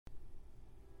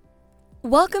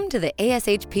Welcome to the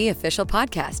ASHP Official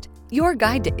Podcast, your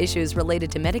guide to issues related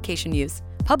to medication use,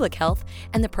 public health,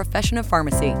 and the profession of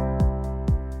pharmacy.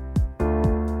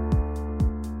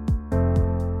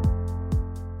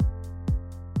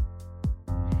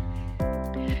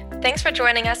 Thanks for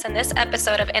joining us in this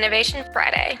episode of Innovation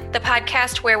Friday, the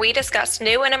podcast where we discuss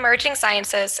new and emerging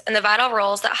sciences and the vital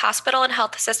roles that hospital and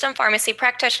health system pharmacy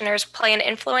practitioners play in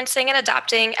influencing and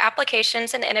adopting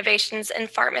applications and innovations in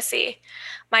pharmacy.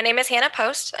 My name is Hannah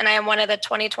Post, and I am one of the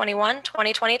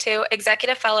 2021-2022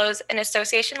 Executive Fellows in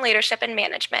Association Leadership and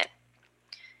Management.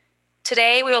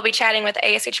 Today, we will be chatting with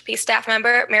ASHP staff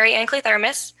member Mary Ann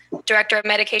Clethermis, Director of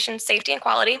Medication Safety and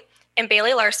Quality, and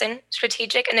Bailey Larson,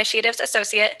 Strategic Initiatives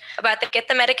Associate, about the Get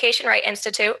the Medication Right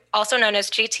Institute, also known as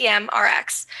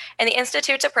GTM-RX, and the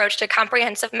Institute's approach to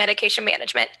comprehensive medication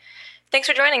management. Thanks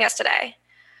for joining us today.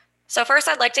 So first,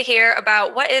 I'd like to hear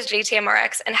about what is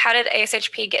GTM-RX and how did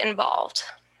ASHP get involved?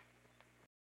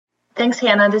 Thanks,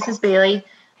 Hannah. This is Bailey.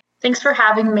 Thanks for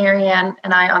having Mary Ann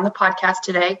and I on the podcast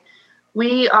today.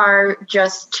 We are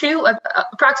just two of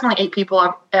approximately 8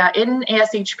 people in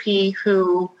ASHP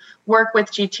who work with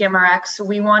GTM-RX.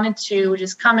 We wanted to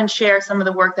just come and share some of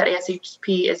the work that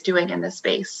ASHP is doing in this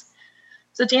space.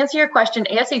 So to answer your question,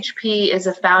 ASHP is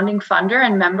a founding funder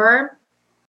and member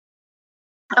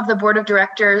of the board of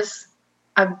directors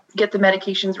of Get the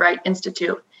Medications Right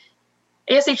Institute.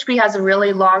 ASHP has a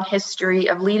really long history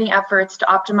of leading efforts to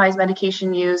optimize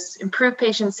medication use, improve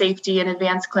patient safety, and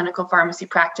advance clinical pharmacy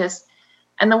practice.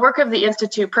 And the work of the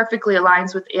Institute perfectly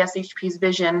aligns with ASHP's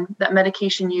vision that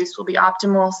medication use will be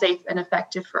optimal, safe, and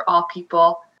effective for all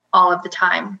people, all of the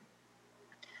time.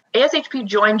 ASHP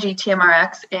joined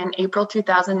GTM-RX in April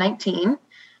 2019.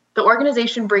 The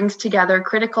organization brings together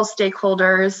critical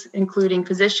stakeholders, including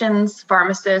physicians,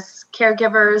 pharmacists,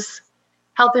 caregivers,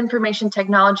 health information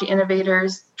technology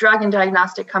innovators, drug and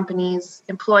diagnostic companies,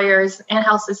 employers, and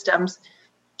health systems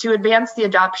to advance the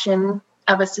adoption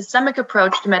of a systemic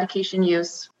approach to medication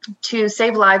use to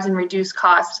save lives and reduce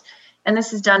costs. And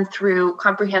this is done through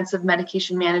comprehensive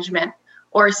medication management,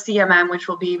 or CMM, which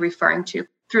we'll be referring to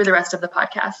through the rest of the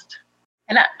podcast.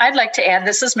 And I'd like to add,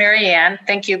 this is Mary Ann.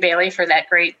 Thank you, Bailey, for that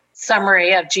great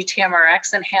summary of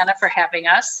GTM-RX, and Hannah for having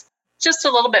us. Just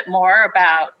a little bit more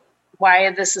about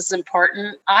why this is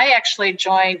important. I actually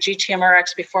joined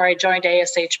GTM-RX before I joined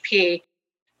ASHP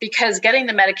because getting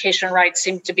the medication right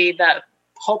seemed to be the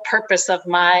whole purpose of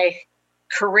my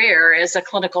career as a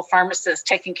clinical pharmacist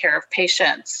taking care of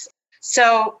patients.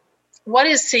 So what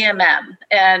is CMM?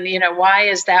 And, why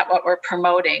is that what we're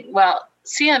promoting? Well,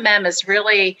 CMM has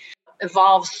really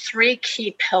evolved 3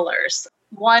 key pillars.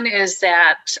 One is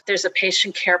that there's a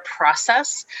patient care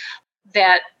process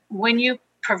that when you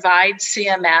provide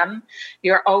CMM,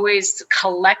 you're always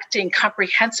collecting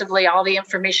comprehensively all the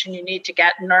information you need to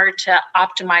get in order to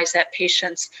optimize that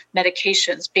patient's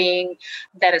medications, being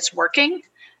that it's working,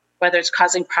 whether it's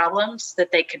causing problems,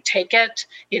 that they could take it,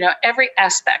 every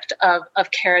aspect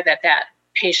of care that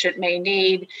patient may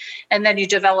need. And then you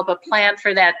develop a plan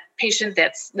for that patient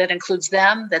that includes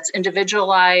them, that's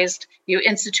individualized. You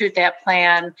institute that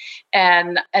plan,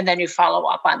 and then you follow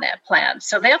up on that plan.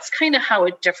 So that's kind of how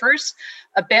it differs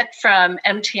a bit from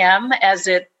MTM as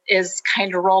it is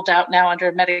kind of rolled out now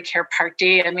under Medicare Part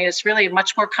D. I mean, it's really a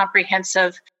much more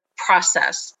comprehensive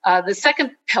process. The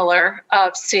second pillar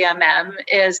of CMM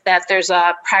is that there's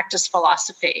a practice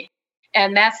philosophy.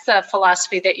 And that's the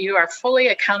philosophy that you are fully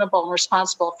accountable and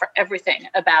responsible for everything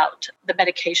about the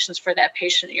medications for that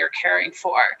patient you're caring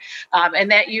for, and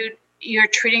that you're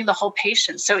treating the whole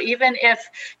patient. So even if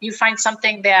you find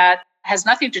something that has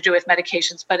nothing to do with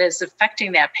medications but is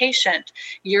affecting that patient,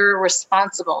 you're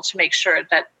responsible to make sure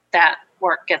that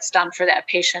work gets done for that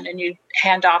patient and you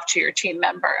hand off to your team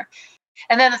member.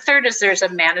 And then the third is there's a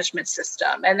management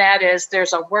system, and that is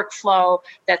there's a workflow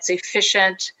that's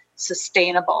efficient,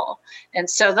 sustainable. And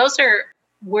so those are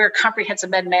where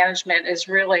comprehensive med management is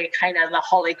really kind of the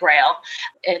holy grail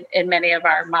in many of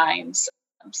our minds.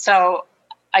 So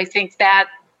I think that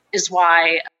is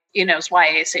why,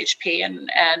 ASHP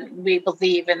and we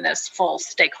believe in this full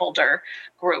stakeholder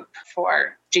group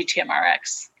for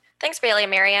GTM-RX. Thanks, Bailey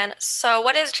and Mary Ann. So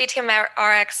what is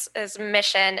GTM-RX's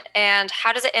mission, and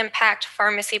how does it impact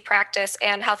pharmacy practice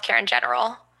and healthcare in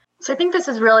general? So I think this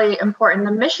is really important.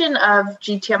 The mission of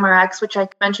GTM-RX, which I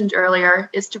mentioned earlier,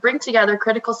 is to bring together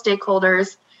critical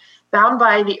stakeholders bound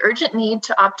by the urgent need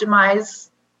to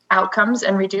optimize outcomes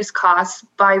and reduce costs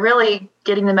by really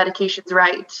getting the medications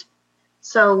right.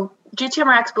 So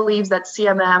GTM-RX believes that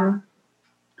CMM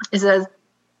is a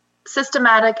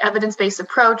systematic, evidence-based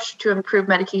approach to improve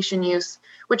medication use,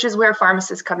 which is where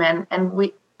pharmacists come in. And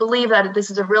believe that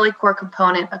this is a really core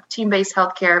component of team-based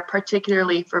healthcare,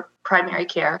 particularly for primary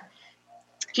care.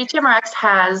 GTMRX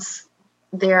has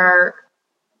their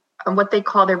what they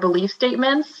call their belief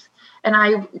statements, and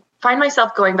I find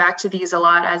myself going back to these a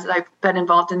lot as I've been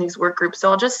involved in these work groups. So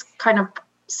I'll just kind of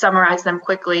summarize them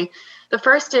quickly. The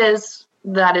first is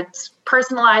that it's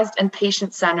personalized and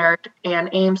patient-centered and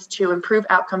aims to improve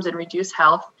outcomes and reduce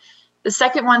health. The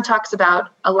second one talks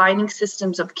about aligning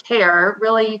systems of care,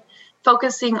 really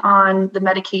focusing on the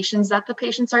medications that the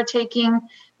patients are taking,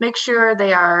 make sure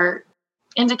they are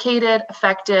indicated,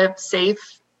 effective,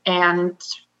 safe, and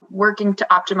working to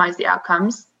optimize the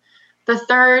outcomes. The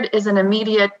third is an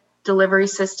immediate delivery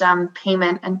system,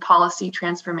 payment, and policy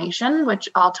transformation, which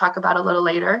I'll talk about a little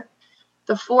later.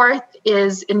 The fourth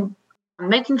is in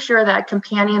making sure that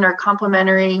companion or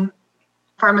complementary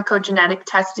pharmacogenetic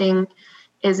testing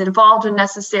is involved and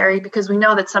necessary, because we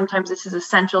know that sometimes this is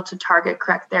essential to target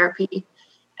correct therapy.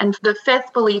 And the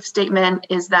fifth belief statement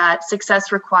is that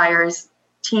success requires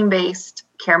team-based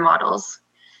care models.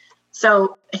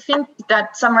 So I think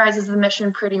that summarizes the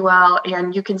mission pretty well,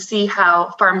 and you can see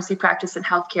how pharmacy practice in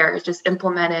healthcare is just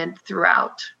implemented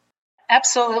throughout.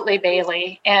 Absolutely,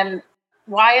 Bailey. And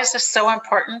why is this so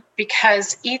important?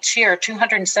 Because each year,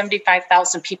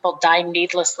 275,000 people die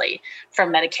needlessly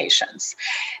from medications.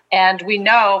 And we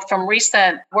know from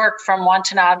recent work from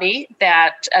Watanabe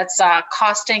that it's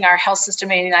costing our health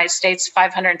system in the United States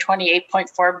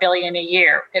 $528.4 billion a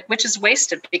year, which is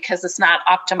wasted because it's not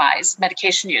optimized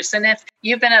medication use. And if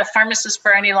you've been a pharmacist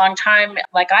for any long time,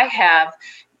 like I have,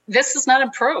 this is not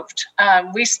improved.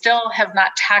 We still have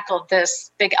not tackled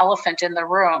this big elephant in the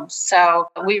room. So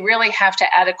we really have to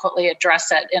adequately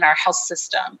address it in our health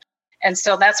system. And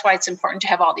so that's why it's important to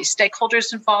have all these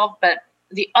stakeholders involved. But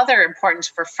the other importance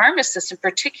for pharmacists in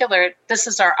particular, this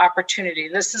is our opportunity.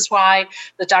 This is why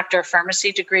the Doctor of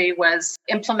Pharmacy degree was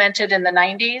implemented in the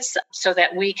 90s, so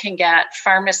that we can get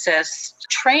pharmacists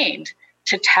trained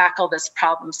to tackle this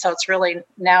problem. So it's really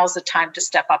now's the time to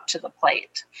step up to the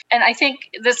plate. And I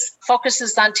think this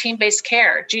focuses on team-based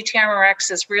care.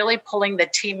 GTMRX is really pulling the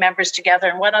team members together.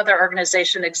 And what other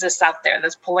organization exists out there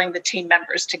that's pulling the team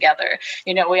members together?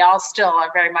 You know, we all still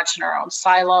are very much in our own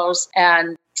silos.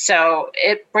 And so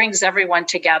it brings everyone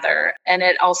together. And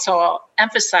it also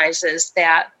emphasizes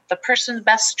that the person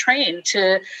best trained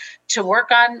to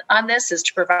work on this is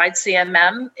to provide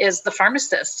CMM is the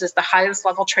pharmacist, is the highest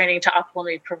level training to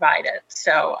optimally provide it.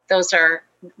 So those are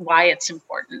why it's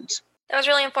important. That was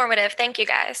really informative. Thank you,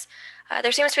 guys.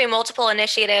 There seems to be multiple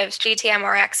initiatives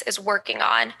GTMRX is working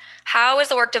on. How is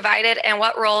the work divided, and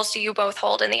what roles do you both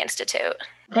hold in the Institute?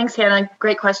 Thanks, Hannah.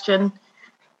 Great question.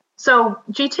 So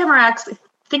GTMRX, I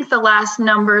think the last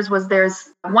numbers was there's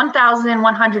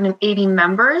 1,180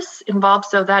 members involved.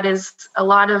 So that is a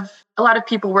lot of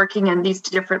people working in these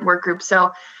different work groups.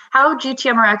 So how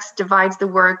GTMRX divides the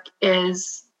work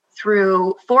is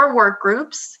through 4 work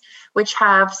groups, which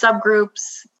have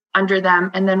subgroups under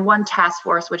them, and then one task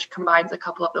force, which combines a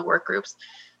couple of the work groups.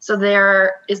 So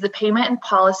there is the payment and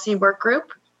policy work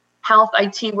group, health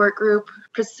IT work group,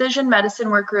 precision medicine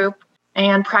work group,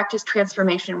 and practice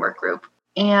transformation work group.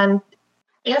 And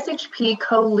ASHP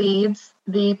co-leads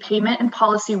the payment and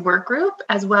policy work group,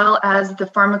 as well as the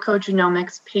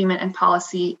pharmacogenomics payment and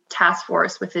policy task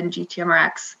force within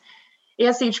GTMRX.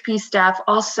 ASHP staff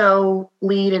also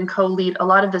lead and co-lead a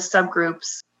lot of the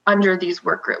subgroups under these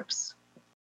work groups.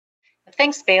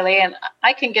 Thanks, Bailey. And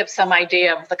I can give some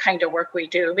idea of the kind of work we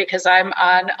do because I'm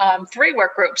on 3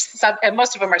 work groups, and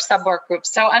most of them are sub-work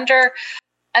groups. So under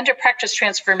practice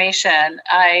transformation,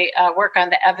 I work on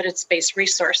the evidence-based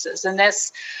resources. And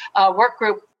this work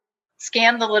group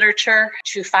scanned the literature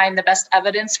to find the best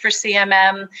evidence for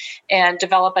CMM and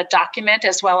develop a document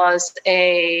as well as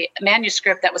a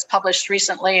manuscript that was published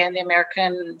recently in the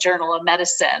American Journal of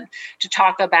Medicine to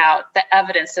talk about the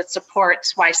evidence that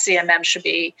supports why CMM should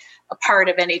be a part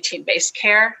of any team-based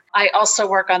care. I also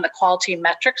work on the quality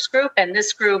metrics group, and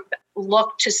this group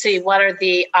looked to see what are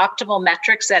the optimal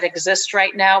metrics that exist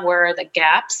right now, where are the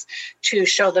gaps to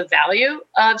show the value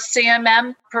of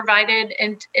CMM provided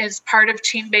as part of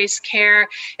team-based care.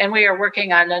 And we are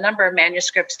working on a number of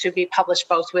manuscripts to be published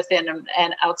both within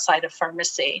and outside of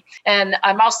pharmacy. And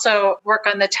I'm also work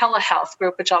on the telehealth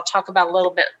group, which I'll talk about a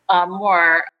little bit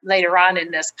more later on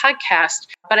in this podcast.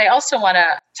 But I also want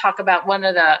to talk about one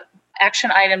of the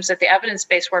action items that the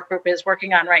evidence-based work group is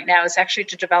working on right now is actually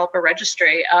to develop a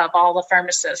registry of all the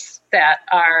pharmacists that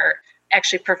are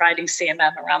actually providing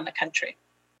CMM around the country.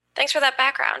 Thanks for that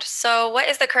background. So what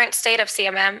is the current state of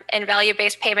CMM in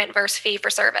value-based payment versus fee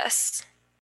for service?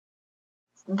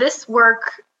 This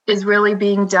work is really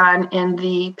being done in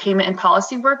the payment and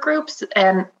policy work groups.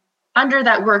 And under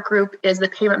that work group is the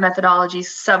payment methodology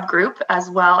subgroup, as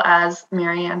well as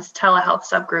Marianne's telehealth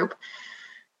subgroup.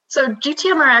 So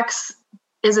GTMRX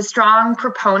is a strong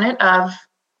proponent of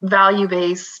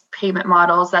value-based payment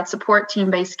models that support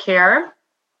team-based care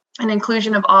and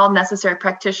inclusion of all necessary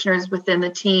practitioners within the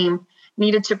team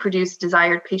needed to produce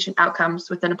desired patient outcomes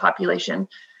within a population.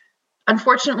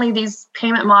 Unfortunately, these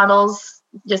payment models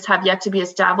just have yet to be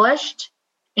established,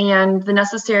 and the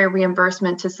necessary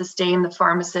reimbursement to sustain the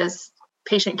pharmacist,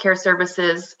 patient care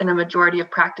services, and a majority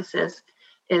of practices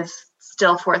is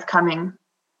still forthcoming.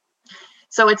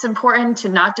 So it's important to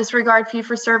not disregard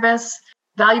fee-for-service.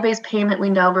 Value-based payment, we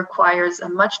know, requires a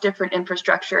much different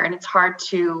infrastructure, and it's hard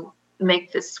to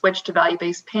make this switch to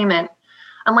value-based payment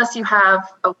unless you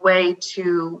have a way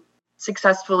to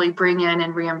successfully bring in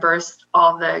and reimburse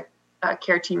all the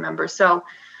care team members. So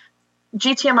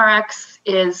GTMRX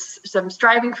is some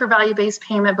striving for value-based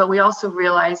payment, but we also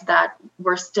realize that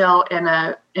we're still in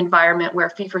an environment where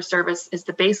fee-for-service is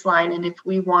the baseline, and if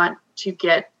we want to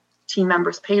get team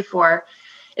members paid for,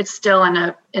 it's still in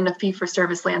a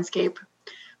fee-for-service landscape.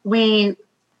 We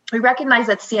recognize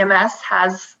that CMS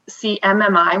has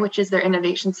CMMI, which is their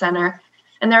innovation center,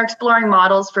 and they're exploring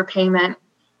models for payment.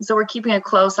 So we're keeping a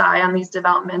close eye on these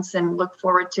developments and look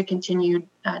forward to continued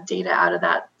data out of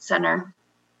that center.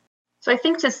 So I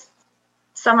think to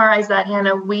summarize that,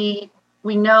 Hannah, we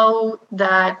know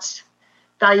that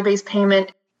value-based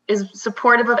payment is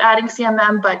supportive of adding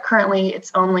CMM, but currently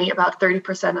it's only about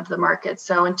 30% of the market.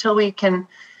 So until we can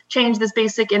change this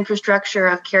basic infrastructure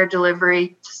of care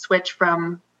delivery to switch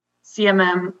from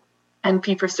CMM and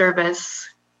fee-for-service,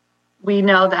 we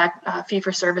know that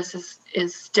fee-for-service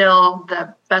is still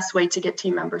the best way to get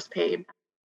team members paid.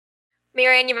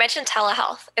 Marianne, you mentioned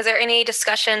telehealth. Is there any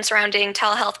discussion surrounding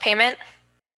telehealth payment?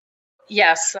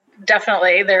 Yes,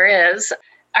 definitely there is.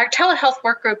 Our telehealth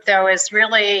work group, though, is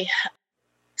really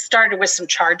started with some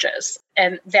charges,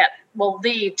 and that will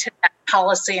lead to that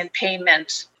policy and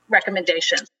payment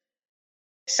recommendations.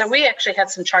 So we actually had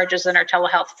some charges in our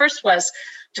telehealth. First was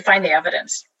to find the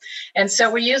evidence. And so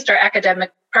we used our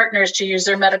academic partners to use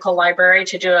their medical library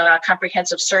to do a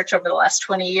comprehensive search over the last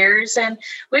 20 years. And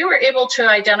we were able to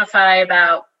identify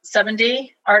about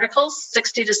 70 articles,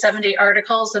 60 to 70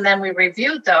 articles. And then we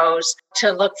reviewed those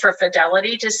to look for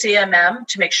fidelity to CMM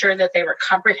to make sure that they were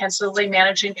comprehensively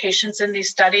managing patients in these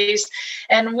studies.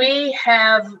 And we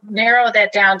have narrowed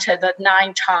that down to the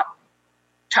 9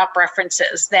 top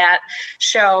references that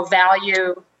show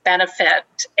value, benefit,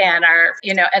 and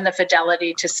and the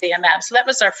fidelity to CMM. So that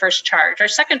was our first charge. Our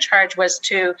second charge was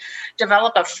to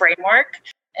develop a framework,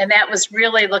 and that was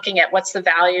really looking at what's the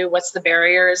value, what's the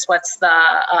barriers, what's the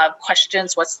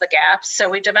questions, what's the gaps. So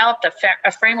we developed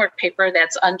a framework paper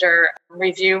that's under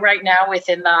review right now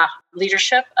within the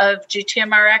leadership of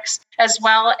GTMRX, as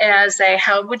well as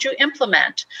how would you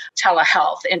implement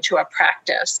telehealth into a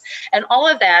practice. And all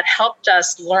of that helped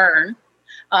us learn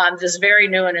this very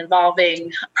new and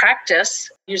involving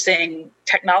practice using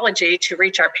technology to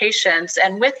reach our patients.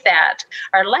 And with that,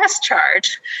 our last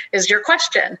charge is your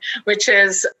question, which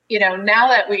is, now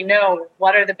that we know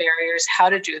what are the barriers, how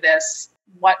to do this,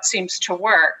 what seems to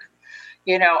work,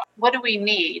 what do we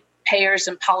need payers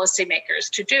and policymakers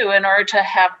to do in order to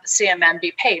have CMM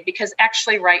be paid? Because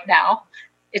actually right now,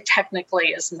 it technically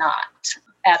is not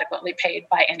adequately paid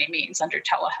by any means under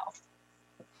telehealth.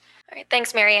 All right,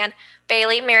 thanks, Marianne.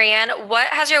 Bailey, Marianne, what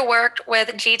has your work with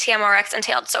GTMRX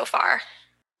entailed so far?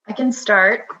 I can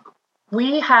start.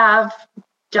 We have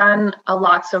done a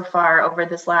lot so far over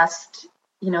this last,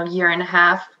 year and a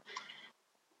half.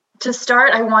 To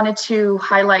start, I wanted to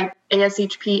highlight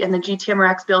ASHP and the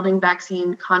GTMRX Building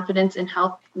Vaccine Confidence in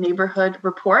Health Neighborhood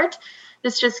report.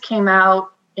 This just came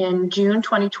out in June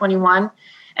 2021,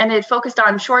 and it focused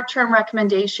on short-term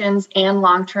recommendations and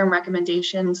long-term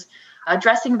recommendations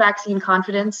addressing vaccine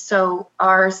confidence. So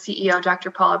our CEO, Dr.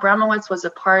 Paul Abramowitz, was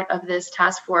a part of this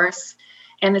task force,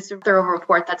 and it's a thorough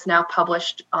report that's now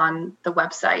published on the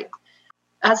website.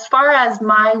 As far as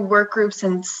my work groups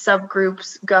and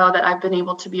subgroups go that I've been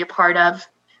able to be a part of,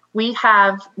 we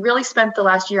have really spent the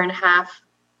last year and a half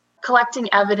collecting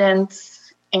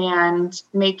evidence and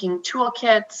making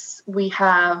toolkits. We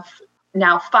have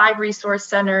now 5 resource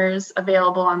centers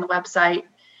available on the website,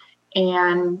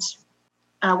 and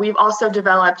we've also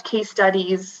developed case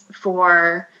studies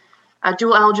for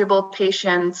dual eligible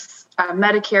patients,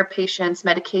 Medicare patients,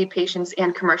 Medicaid patients,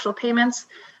 and commercial payments.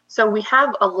 So we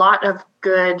have a lot of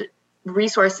good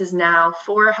resources now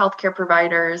for healthcare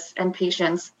providers and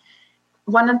patients.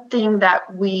 One thing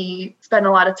that we spend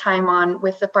a lot of time on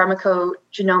with the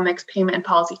Pharmacogenomics Payment and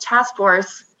Policy Task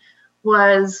Force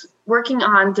was working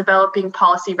on developing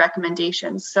policy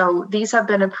recommendations. So these have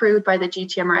been approved by the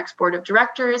GTMRX Board of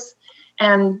Directors,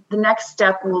 and the next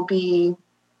step will be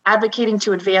advocating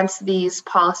to advance these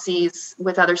policies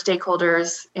with other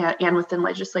stakeholders and within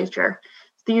legislature.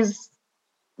 These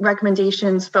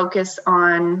recommendations focus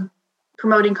on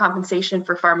promoting compensation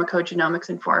for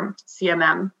pharmacogenomics-informed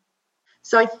CMM.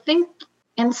 So I think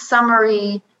in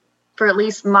summary, for at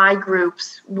least my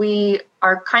groups, we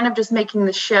are kind of just making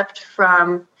the shift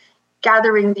from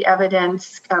gathering the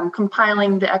evidence,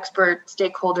 compiling the expert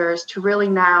stakeholders to really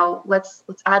now let's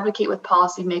advocate with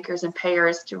policymakers and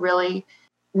payers to really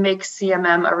make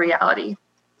CMM a reality.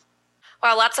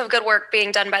 Wow, lots of good work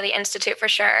being done by the Institute for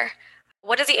sure.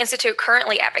 What is the Institute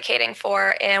currently advocating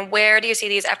for, and where do you see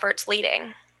these efforts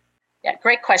leading? Yeah,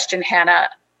 great question, Hannah.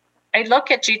 I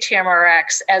look at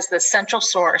GTMRX as the central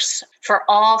source for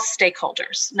all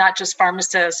stakeholders, not just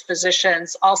pharmacists,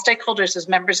 physicians, all stakeholders as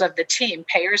members of the team,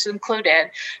 payers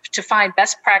included, to find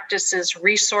best practices,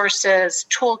 resources,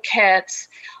 toolkits,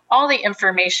 all the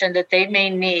information that they may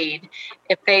need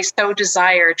if they so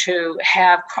desire to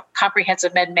have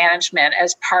comprehensive med management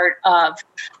as part of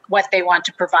what they want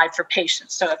to provide for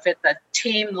patients. So if it's a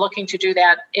team looking to do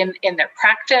that in their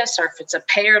practice, or if it's a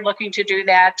payer looking to do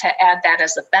that, to add that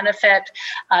as a benefit,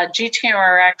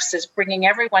 GTMRX is bringing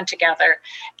everyone together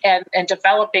and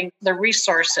developing the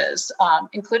resources,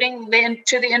 including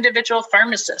to the individual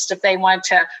pharmacist if they want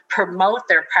to promote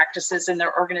their practices in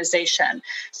their organization.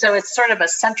 So it's sort of a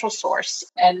central source,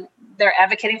 and they're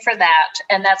advocating for that.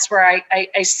 And that's where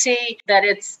I see that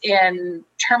it's in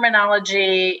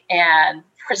terminology and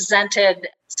presented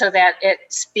so that it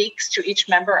speaks to each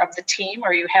member of the team,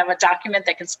 or you have a document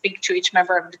that can speak to each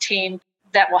member of the team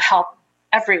that will help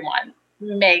everyone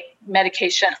make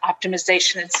medication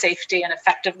optimization and safety and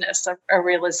effectiveness a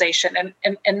realization.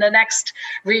 And in the next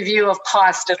review of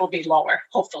cost, it'll be lower,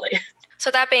 hopefully.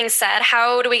 So that being said,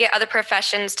 how do we get other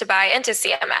professions to buy into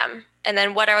CMM? And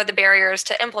then what are the barriers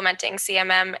to implementing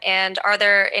CMM? And are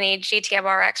there any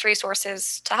GTMRX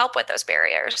resources to help with those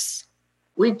barriers?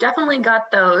 We've definitely got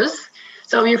those.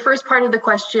 So your first part of the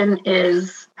question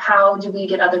is, how do we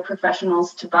get other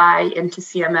professionals to buy into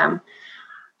CMM?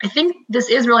 I think this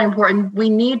is really important. We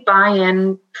need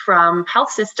buy-in from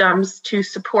health systems to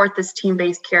support this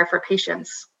team-based care for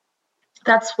patients.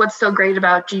 That's what's so great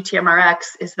about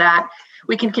GTMRX, is that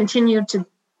we can continue to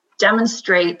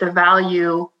demonstrate the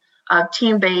value of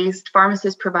team-based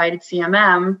pharmacist-provided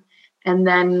CMM, and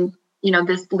then,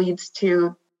 this leads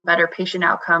to better patient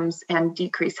outcomes and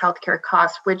decreased healthcare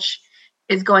costs, which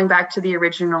is going back to the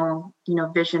original,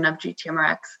 vision of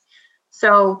GTMRX.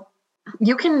 So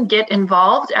you can get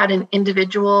involved at an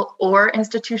individual or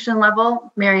institution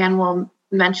level. Marianne will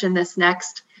mention this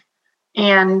next.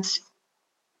 And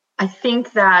I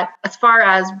think that as far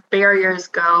as barriers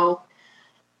go,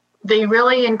 they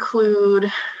really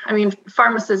include,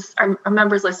 pharmacists, our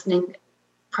members listening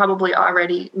probably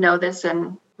already know this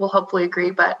and will hopefully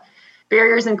agree, but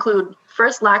barriers include,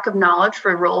 first, lack of knowledge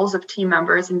for roles of team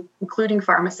members, including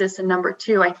pharmacists. And number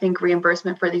two, I think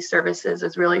reimbursement for these services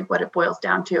is really what it boils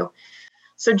down to.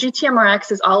 So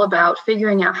GTMRX is all about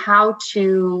figuring out how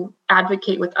to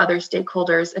advocate with other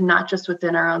stakeholders and not just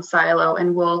within our own silo.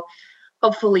 And we'll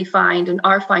hopefully find and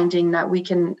are finding that we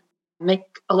can make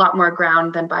a lot more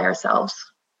ground than by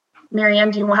ourselves.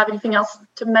 Marianne, do you have anything else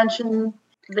to mention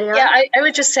there? Yeah, I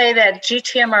would just say that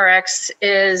GTMRX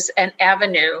is an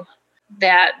avenue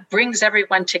that brings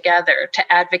everyone together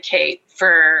to advocate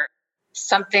for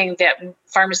something that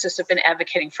pharmacists have been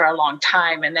advocating for a long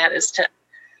time, and that is to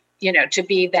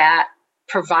be that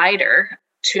provider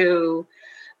to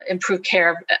improve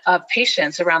care of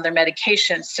patients around their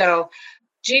medication. So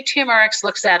GTMRX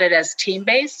looks at it as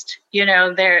team-based.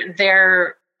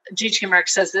 Their GTMRX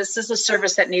says this is a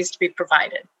service that needs to be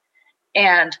provided,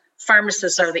 and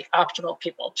pharmacists are the optimal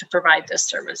people to provide this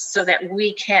service so that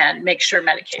we can make sure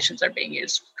medications are being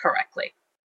used correctly.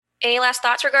 Any last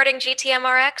thoughts regarding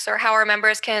GTMRX or how our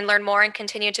members can learn more and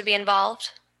continue to be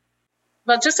involved?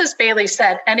 Well, just as Bailey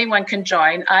said, anyone can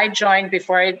join. I joined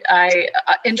before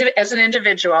as an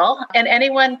individual, and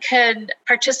anyone can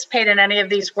participate in any of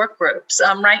these work groups.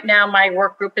 Right now, my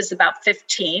work group is about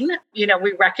 15.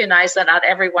 We recognize that not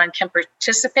everyone can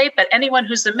participate, but anyone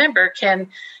who's a member can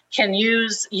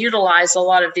utilize a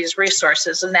lot of these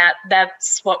resources, and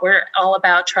that's what we're all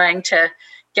about, trying to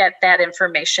get that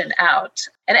information out.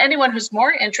 And anyone who's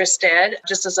more interested,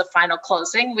 just as a final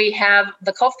closing, we have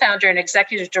the co-founder and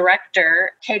executive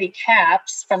director, Katie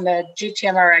Capps from the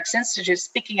GTMRX Institute,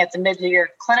 speaking at the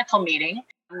mid-year clinical meeting.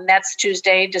 And that's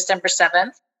Tuesday, December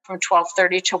 7th. from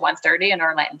 12:30 to 1:30 in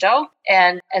Orlando.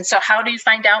 And so how do you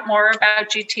find out more about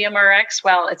GTMRX?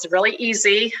 Well, it's really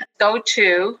easy. Go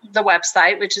to the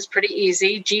website, which is pretty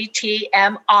easy,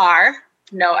 GTMR.org,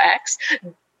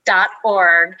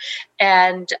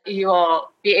 and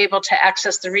you'll be able to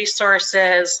access the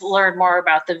resources, learn more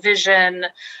about the vision,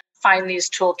 find these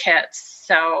toolkits.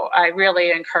 So I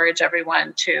really encourage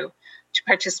everyone to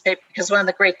participate, because one of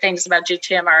the great things about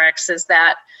GTMRX is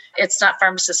that it's not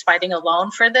pharmacists fighting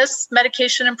alone for this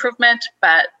medication improvement,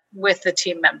 but with the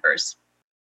team members.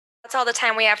 That's all the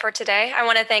time we have for today. I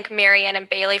want to thank Marianne and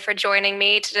Bailey for joining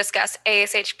me to discuss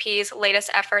ASHP's latest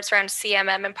efforts around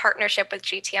CMM in partnership with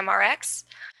GTMRX.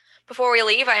 Before we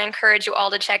leave, I encourage you all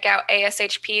to check out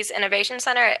ASHP's Innovation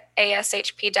Center at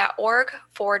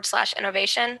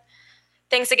ashp.org/innovation.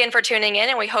 Thanks again for tuning in,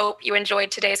 and we hope you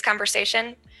enjoyed today's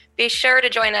conversation. Be sure to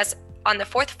join us on the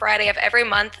fourth Friday of every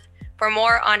month for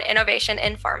more on innovation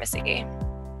in pharmacy.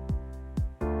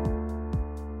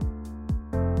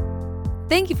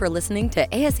 Thank you for listening to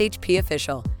ASHP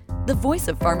Official, the voice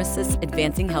of pharmacists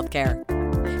advancing healthcare.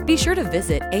 Be sure to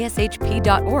visit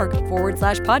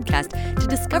ashp.org/podcast to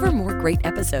discover more great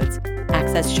episodes,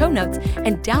 access show notes,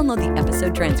 and download the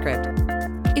episode transcript.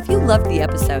 If you loved the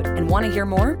episode and want to hear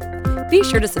more, be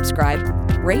sure to subscribe,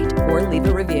 rate, or leave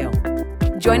a review.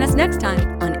 Join us next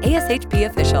time on ASHP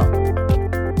Official.